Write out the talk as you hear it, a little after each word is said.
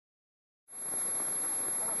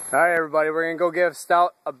Alright everybody, we're going to go give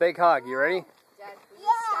Stout a big hug. You ready? Dad, please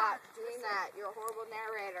stop doing that. You're a horrible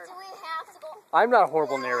narrator. Do we have to go? I'm not a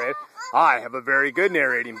horrible narrator. I have a very good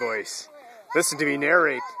narrating voice. Listen to me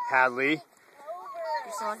narrate, Hadley. You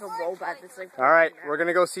sound like a robot that's like... Alright, we're going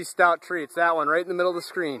to go see Stout Tree. It's that one right in the middle of the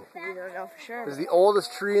screen. You don't know for sure. It's the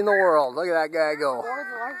oldest tree in the world. Look at that guy go. Or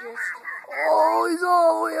the largest. Oh, he's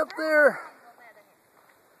all the way up there.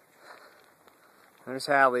 There's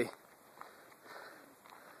Hadley.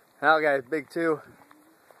 That guy's big too.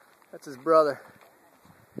 That's his brother.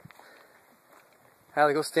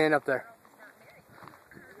 Hadley, go stand up there.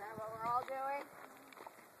 Is that what we're all doing?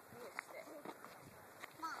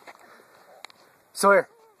 Sawyer,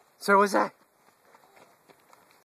 what's that?